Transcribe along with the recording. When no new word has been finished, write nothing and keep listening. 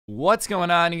What's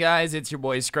going on, you guys? It's your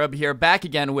boy Scrub here, back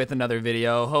again with another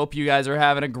video. Hope you guys are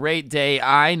having a great day.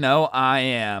 I know I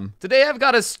am. Today I've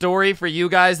got a story for you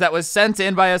guys that was sent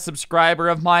in by a subscriber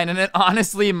of mine, and it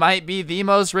honestly might be the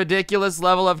most ridiculous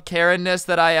level of Karen-ness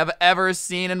that I have ever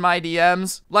seen in my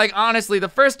DMs. Like, honestly, the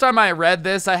first time I read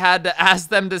this, I had to ask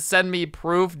them to send me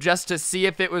proof just to see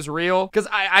if it was real, because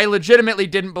I legitimately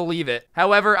didn't believe it.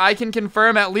 However, I can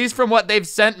confirm, at least from what they've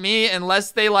sent me,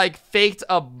 unless they like faked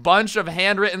a bunch of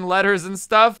handwritten letters and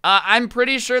stuff, I'm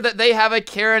pretty sure that they have a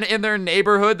Karen in their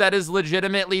neighborhood that is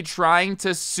legitimately trying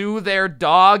to sue their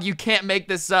dog. You can't make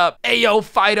this up. Ayo,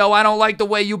 Fido, I don't like the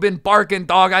way you've been barking,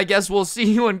 dog. I guess we'll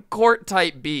see you in court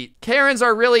type beat. Karens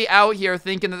are really out here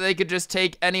thinking that they could just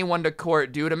take anyone to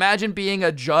court, dude. Imagine being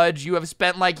a judge. You have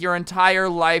spent like your entire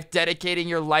life dedicating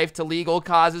your life to legal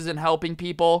causes and helping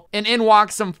people, and in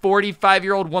walks some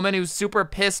 45-year-old woman who's super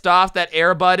pissed off that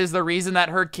Air Bud is the reason that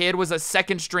her kid was a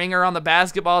second stringer on the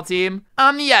basketball team.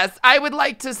 Yes, I would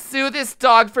like to sue this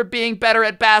dog for being better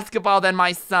at basketball than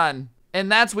my son. And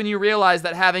that's when you realize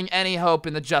that having any hope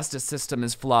in the justice system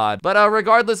is flawed. But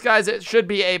regardless, guys, it should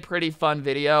be a pretty fun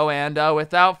video, and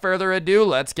without further ado,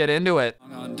 let's get into it.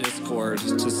 On Discord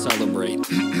to celebrate.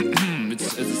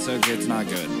 It's not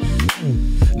good.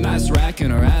 Nice rack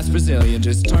in her ass Brazilian,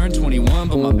 just turned 21,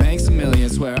 but my bank's a million,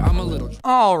 swear I'm a little...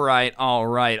 All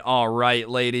right,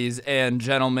 ladies and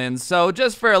gentlemen. So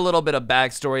just for a little bit of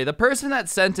backstory, the person that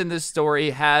sent in this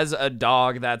story has a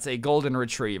dog that's a golden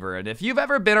retriever, and if you've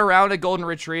ever been around a golden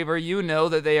retriever, you know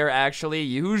that they are actually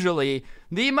usually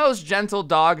the most gentle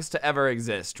dogs to ever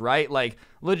exist, right? Like,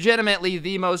 legitimately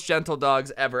the most gentle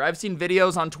dogs ever. I've seen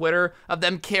videos on Twitter of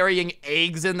them carrying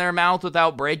eggs in their mouth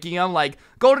without breaking them. Like,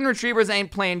 golden retrievers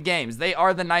ain't playing games. They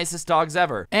are the nicest dogs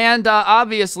ever. And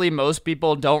obviously most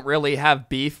people don't really have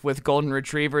beef with golden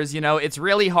retrievers. You know, it's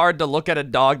really hard to look at a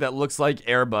dog that looks like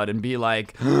Air Bud and be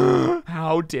like,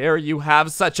 how dare you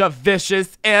have such a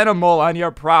vicious animal on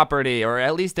your property? Or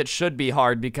at least it should be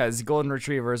hard because golden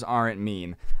retrievers aren't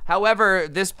mean. However,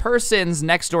 this person's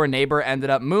next door neighbor ended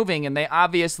up moving, and they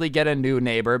obviously get a new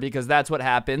neighbor because that's what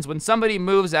happens. When somebody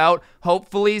moves out,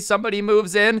 hopefully somebody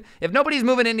moves in. If nobody's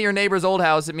moving into your neighbor's old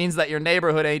house, it means that your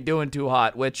neighborhood ain't doing too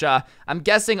hot, which I'm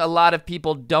guessing a lot of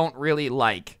people don't really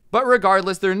like. But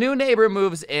regardless, their new neighbor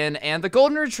moves in, and the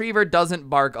golden retriever doesn't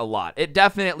bark a lot. It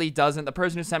definitely doesn't. The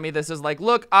person who sent me this is like,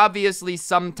 look, obviously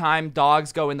sometime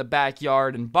dogs go in the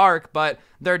backyard and bark, but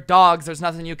they're dogs. There's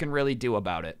nothing you can really do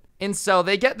about it. And so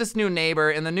they get this new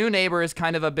neighbor, and the new neighbor is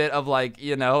kind of a bit of like,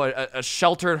 you know, a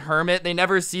sheltered hermit. They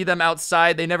never see them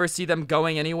outside. They never see them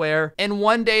going anywhere. And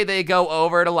one day they go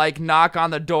over to like knock on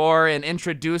the door and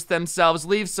introduce themselves,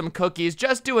 leave some cookies,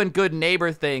 just doing good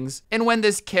neighbor things. And when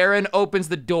this Karen opens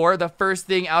the door, the first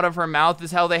thing out of her mouth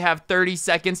is how they have 30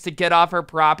 seconds to get off her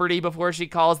property before she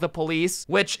calls the police,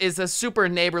 which is a super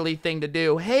neighborly thing to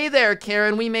do. Hey there,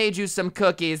 Karen, we made you some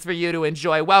cookies for you to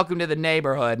enjoy. Welcome to the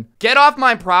neighborhood. Get off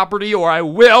my property or I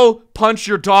will punch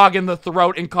your dog in the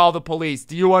throat and call the police.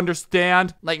 Do you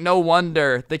understand? Like, no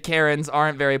wonder the Karens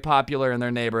aren't very popular in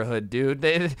their neighborhood,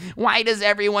 dude. Why does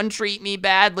everyone treat me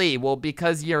badly? Well,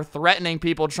 because you're threatening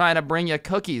people trying to bring you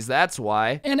cookies, that's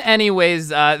why. And anyways,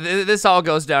 this all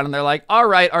goes down and they're like, all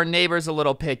right, our neighbor's a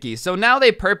little picky. So now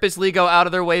they purposely go out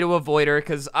of their way to avoid her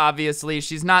because obviously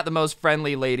she's not the most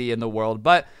friendly lady in the world.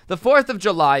 But the 4th of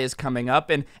July is coming up,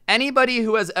 and anybody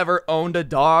who has ever owned a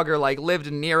dog or like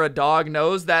lived near a dog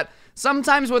knows that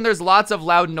sometimes when there's lots of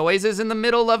loud noises in the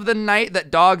middle of the night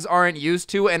that dogs aren't used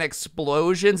to, and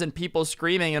explosions and people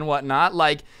screaming and whatnot,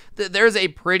 like there's a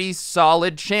pretty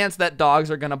solid chance that dogs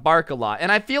are gonna bark a lot.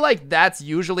 And I feel like that's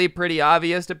usually pretty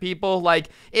obvious to people. Like,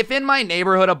 if in my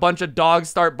neighborhood a bunch of dogs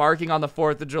start barking on the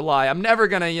 4th of July, I'm never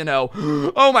gonna, you know,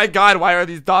 oh my god, why are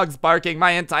these dogs barking?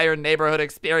 My entire neighborhood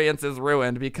experience is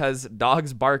ruined, because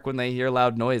dogs bark when they hear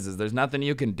loud noises. There's nothing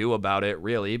you can do about it,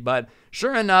 really. But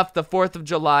sure enough, the 4th of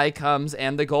July comes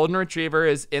and the golden retriever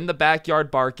is in the backyard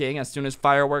barking as soon as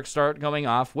fireworks start going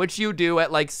off, which you do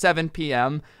at like 7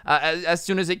 p.m. As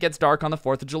soon as it gets dark on the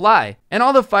 4th of July. And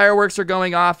all the fireworks are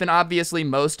going off, and obviously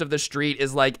most of the street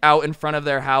is like out in front of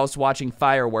their house watching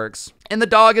fireworks. And the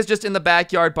dog is just in the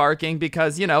backyard barking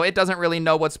because, you know, it doesn't really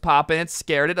know what's popping. It's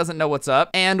scared. It doesn't know what's up.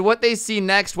 And what they see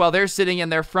next while they're sitting in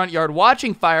their front yard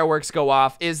watching fireworks go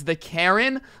off is the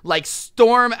Karen, like,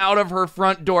 storm out of her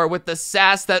front door with the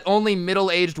sass that only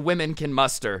middle-aged women can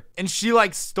muster. And she,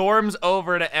 like, storms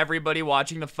over to everybody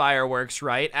watching the fireworks,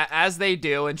 right? As they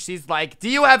do. And she's like, do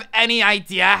you have any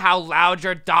idea how loud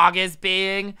your dog is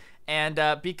being?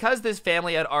 And because this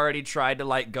family had already tried to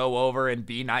like go over and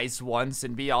be nice once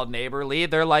and be all neighborly,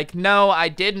 they're like, no, I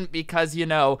didn't, because, you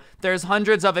know, there's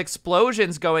hundreds of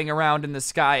explosions going around in the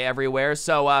sky everywhere.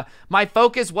 So my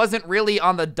focus wasn't really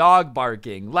on the dog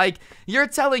barking. Like, you're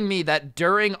telling me that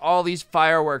during all these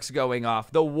fireworks going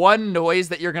off, the one noise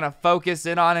that you're gonna focus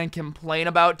in on and complain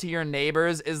about to your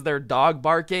neighbors is their dog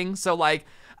barking? So like,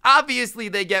 obviously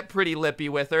they get pretty lippy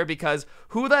with her, because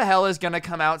who the hell is gonna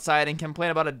come outside and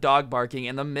complain about a dog barking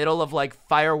in the middle of like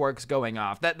fireworks going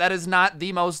off? That is not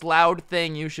the most loud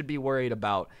thing you should be worried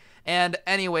about. And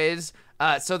anyways,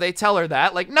 so they tell her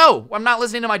that, like, no, I'm not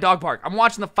listening to my dog bark. I'm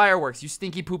watching the fireworks, you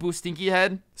stinky poo-poo stinky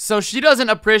head. So she doesn't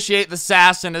appreciate the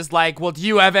sass and is like, well, do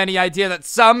you have any idea that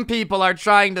some people are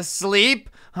trying to sleep?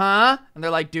 Huh? And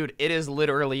they're like, dude, it is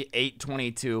literally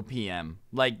 8:22 p.m.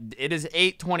 Like, it is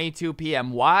 8:22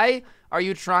 p.m. Why are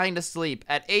you trying to sleep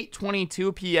at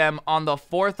 8:22 p.m. on the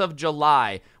 4th of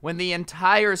July when the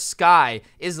entire sky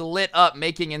is lit up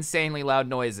making insanely loud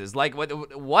noises? Like,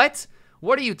 what?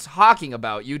 What are you talking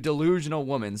about, you delusional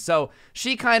woman? So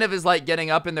she kind of is like getting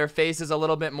up in their faces a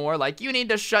little bit more, like, you need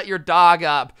to shut your dog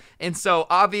up. And so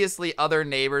obviously other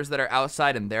neighbors that are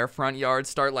outside in their front yard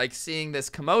start like seeing this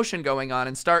commotion going on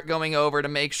and start going over to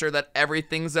make sure that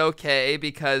everything's okay,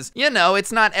 because, you know,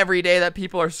 it's not every day that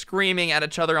people are screaming at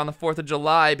each other on the 4th of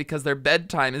July because their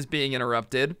bedtime is being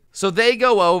interrupted. So they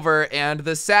go over, and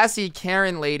the sassy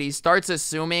Karen lady starts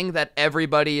assuming that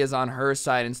everybody is on her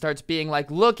side and starts being like,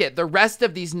 look it, the rest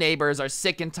of these neighbors are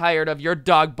sick and tired of your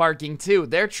dog barking too.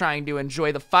 They're trying to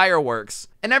enjoy the fireworks.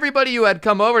 And everybody who had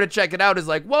come over to check it out is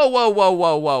like, whoa, whoa, whoa,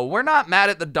 whoa, whoa. We're not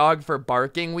mad at the dog for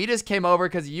barking. We just came over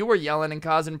because you were yelling and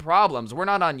causing problems. We're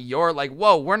not on your, like,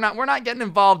 whoa, we're not getting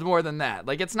involved more than that.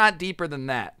 Like, it's not deeper than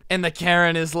that. And the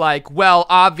Karen is like, well,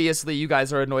 obviously you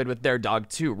guys are annoyed with their dog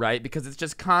too, right? Because it's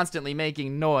just constantly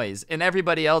making noise. And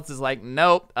everybody else is like,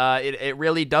 nope, it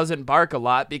really doesn't bark a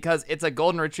lot, because it's a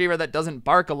golden retriever that doesn't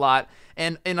bark a lot.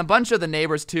 And a bunch of the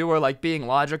neighbors too are like being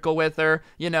logical with her,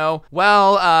 you know,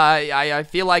 well, I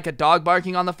feel like a dog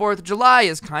barking on the 4th of July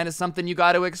is kind of something you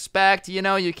got to expect, you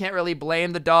know, you can't really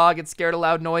blame the dog, it's scared of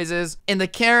loud noises. And the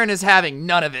Karen is having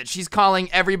none of it. She's calling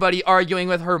everybody arguing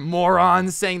with her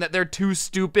morons, saying that they're too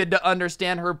stupid to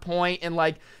understand her point, and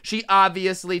like, she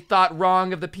obviously thought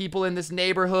wrong of the people in this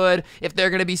neighborhood if they're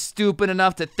gonna be stupid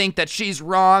enough to think that she's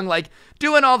wrong, like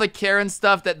doing all the Karen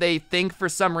stuff that they think for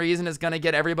some reason is gonna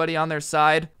get everybody on their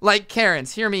side. Like,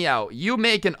 Karens, hear me out. You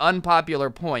make an unpopular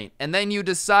point, and then you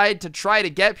decide to try to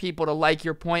get people to like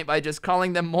your point by just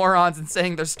calling them morons and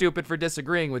saying they're stupid for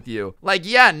disagreeing with you. Like,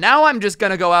 yeah, now I'm just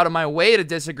gonna go out of my way to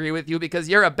disagree with you because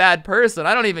you're a bad person.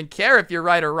 I don't even care if you're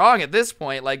right or wrong at this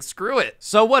point. Like, screw it.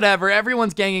 So whatever,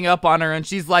 everyone's ganging up on her, and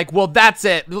she's like, well, that's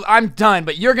it. I'm done,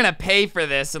 but you're gonna pay for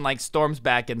this, and like storms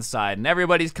back inside. And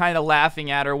everybody's kind of laughing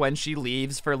at her when she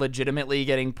leaves for legitimately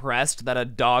getting pressed that a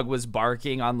dog was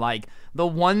barking on like the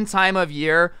one time of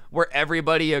year where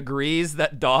everybody agrees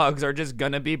that dogs are just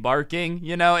gonna be barking.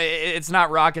 You know, it's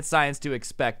not rocket science to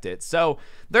expect it. So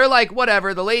they're like,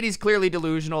 whatever, the lady's clearly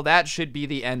delusional, that should be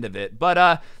the end of it.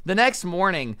 But the next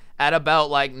morning at about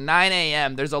like 9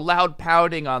 a.m., there's a loud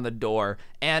pounding on the door,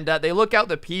 and they look out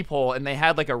the peephole, and they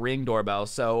had like a Ring doorbell.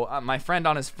 So my friend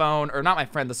on his phone, or not my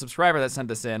friend, the subscriber that sent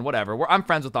this in, whatever, I'm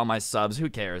friends with all my subs, who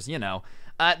cares, you know.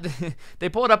 They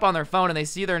pull it up on their phone, and they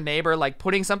see their neighbor like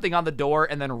putting something on the door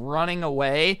and then running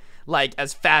away like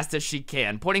as fast as she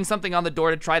can, putting something on the door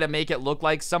to try to make it look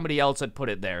like somebody else had put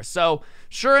it there. So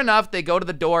sure enough, they go to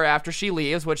the door after she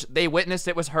leaves, which they witnessed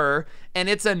it was her, and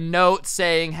it's a note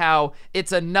saying how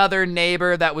it's another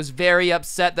neighbor that was very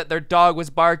upset that their dog was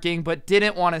barking but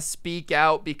didn't want to speak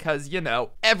out because, you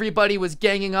know, everybody was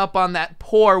ganging up on that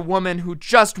poor woman who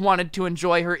just wanted to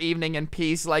enjoy her evening in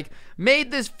peace. Like,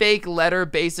 made this fake letter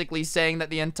basically saying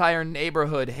that the entire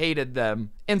neighborhood hated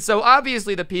them. And so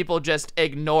obviously the people just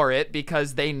ignore it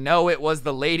because they know it was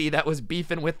the lady that was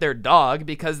beefing with their dog,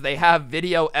 because they have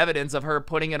video evidence of her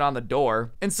putting it on the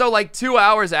door. And so like 2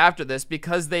 hours after this,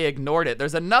 because they ignored it,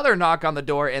 there's another knock on the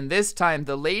door, and this time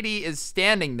the lady is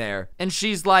standing there, and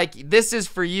she's like, this is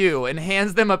for you, and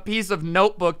hands them a piece of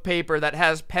notebook paper that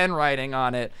has pen writing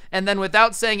on it, and then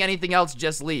without saying anything else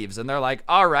just leaves. And they're like,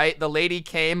 all right, the lady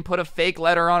came, put a fake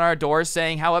letter on our door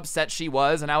saying how upset she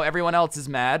was and how everyone else is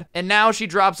mad, and now she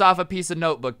drops off a piece of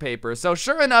notebook paper. So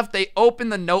sure enough, they open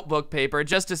the notebook paper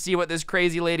just to see what this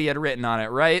crazy lady had written on it,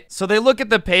 right? So they look at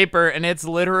the paper, and it's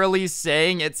literally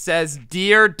saying, it says,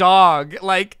 dear dog,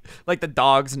 like the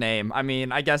dog's name. I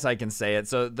mean, I guess I can say it.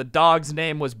 So the dog's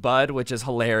name was Bud, which is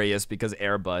hilarious because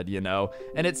Air Bud, you know.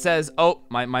 And it says, oh,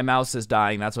 my mouse is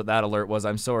dying. That's what that alert was.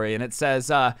 I'm sorry. And it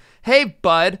says, hey,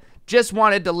 Bud, just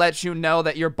wanted to let you know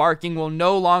that your barking will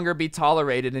no longer be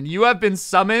tolerated, and you have been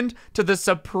summoned to the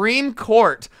Supreme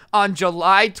Court on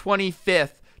July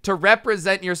 25th to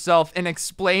represent yourself and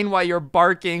explain why your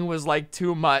barking was like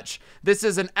too much. This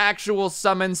is an actual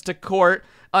summons to court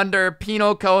under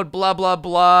penal code blah blah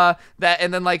blah, that,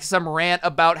 and then like some rant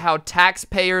about how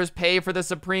taxpayers pay for the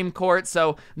Supreme Court,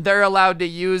 so they're allowed to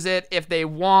use it if they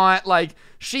want. Like,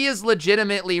 she is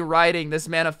legitimately writing this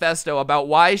manifesto about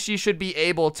why she should be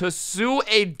able to sue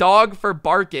a dog for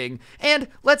barking. And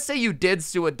let's say you did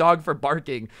sue a dog for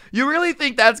barking. You really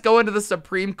think that's going to the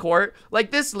Supreme Court?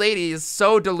 Like, this lady is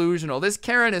so delusional. This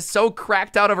Karen is so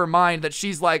cracked out of her mind that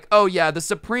she's like, oh yeah, the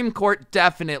Supreme Court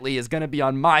definitely is gonna be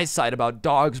on my side about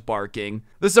dogs barking.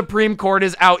 The Supreme Court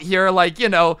is out here, like, you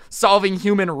know, solving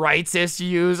human rights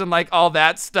issues and like all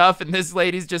that stuff, and this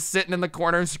lady's just sitting in the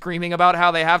corner screaming about how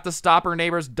they have to stop her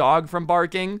neighbor's dog from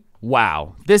barking.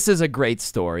 Wow, this is a great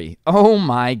story. Oh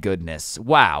my goodness.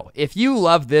 Wow. If you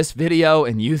love this video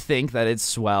and you think that it's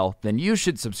swell, then you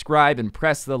should subscribe and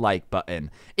press the like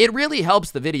button. It really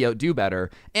helps the video do better,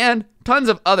 and tons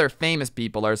of other famous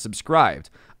people are subscribed.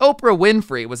 Oprah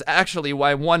Winfrey was actually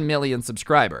my 1 million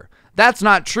subscriber. That's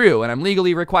not true, and I'm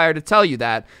legally required to tell you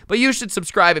that, but you should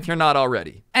subscribe if you're not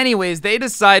already. Anyways, they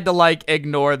decide to like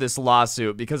ignore this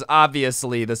lawsuit because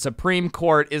obviously the Supreme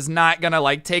Court is not gonna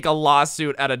like take a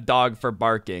lawsuit at a dog for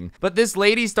barking. But this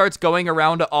lady starts going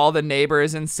around to all the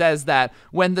neighbors and says that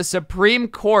when the Supreme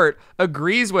Court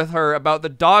agrees with her about the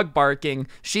dog barking,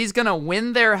 she's gonna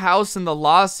win their house in the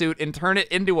lawsuit and turn it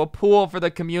into a pool for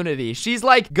the community. She's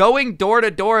like going door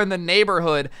to door in the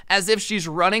neighborhood as if she's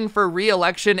running for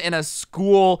re-election in a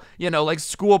school, you know, like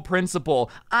school principal.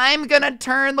 I'm gonna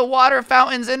turn the water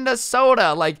fountains into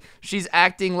soda. Like, she's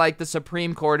acting like the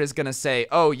Supreme Court is gonna say,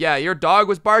 oh yeah, your dog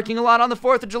was barking a lot on the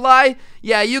 4th of July?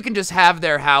 Yeah, you can just have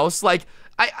their house. Like,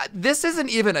 this isn't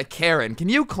even a Karen. Can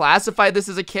you classify this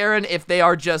as a Karen if they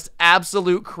are just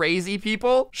absolute crazy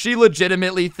people? She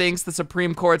legitimately thinks the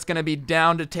Supreme Court's gonna be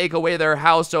down to take away their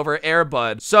house over Air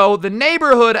Bud. So the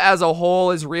neighborhood as a whole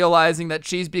is realizing that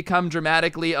she's become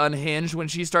dramatically unhinged when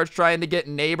she starts trying to get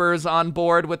neighbors on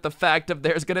board with the fact of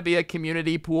there's gonna be a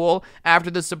community pool after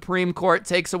the Supreme Court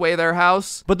takes away their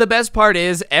house. But the best part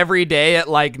is, every day at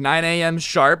like 9 a.m.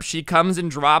 sharp, she comes and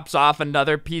drops off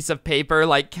another piece of paper,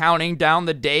 like counting down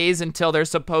the days until they're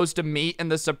supposed to meet in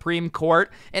the Supreme Court.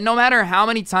 And no matter how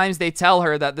many times they tell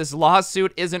her that this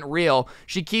lawsuit isn't real,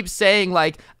 she keeps saying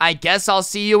like, I guess I'll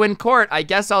see you in court. I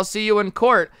guess I'll see you in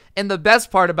court. And the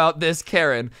best part about this,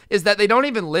 Karen, is that they don't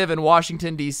even live in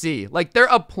Washington, D.C. Like, they're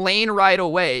a plane ride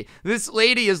away. This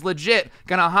lady is legit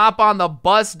gonna hop on the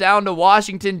bus down to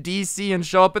Washington, D.C. and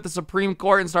show up at the Supreme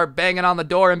Court and start banging on the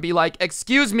door and be like,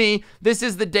 excuse me, this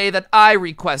is the day that I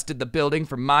requested the building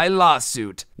for my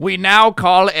lawsuit. We now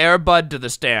call Air Bud to the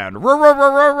stand.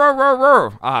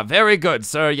 Ah, very good,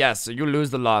 sir. Yes, you lose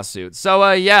the lawsuit.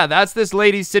 So, yeah, that's this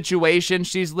lady's situation.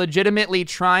 She's legitimately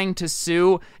trying to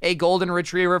sue a golden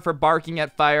retriever for barking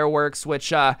at fireworks,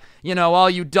 which, you know,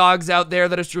 all you dogs out there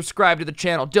that are subscribed to the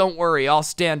channel, don't worry, I'll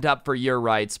stand up for your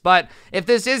rights. But if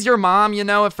this is your mom, you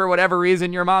know, if for whatever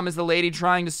reason your mom is the lady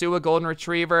trying to sue a golden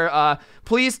retriever,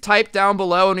 please type down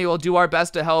below and we will do our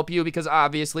best to help you, because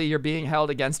obviously you're being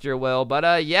held against your will.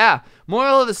 But, yeah,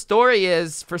 moral of the story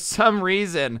is, for some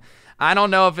reason, I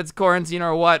don't know if it's quarantine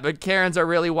or what, but Karens are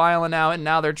really wilding out, and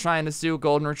now they're trying to sue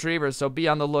golden retrievers, so be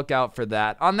on the lookout for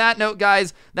that. On that note,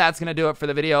 guys, that's gonna do it for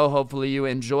the video. Hopefully you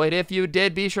enjoyed. If you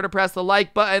did, be sure to press the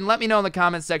like button. Let me know in the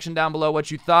comments section down below what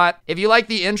you thought. If you like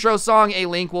the intro song, a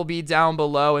link will be down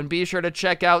below, and be sure to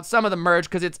check out some of the merch,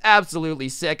 because it's absolutely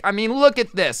sick. I mean, look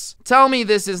at this. Tell me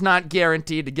this is not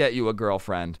guaranteed to get you a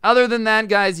girlfriend. Other than that,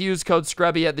 guys, use code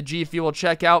SCRUBBY at the G Fuel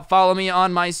checkout. Follow me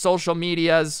on my social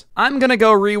medias. I'm gonna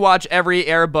go rewatch every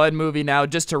Air Bud movie now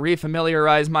just to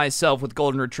refamiliarize myself with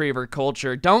golden retriever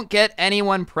culture. Don't get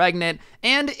anyone pregnant,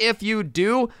 and if you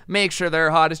do, make sure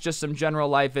they're hot. It's just some general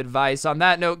life advice. On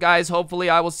that note, guys, hopefully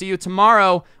I will see you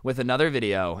tomorrow with another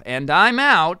video, and I'm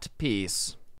out. Peace.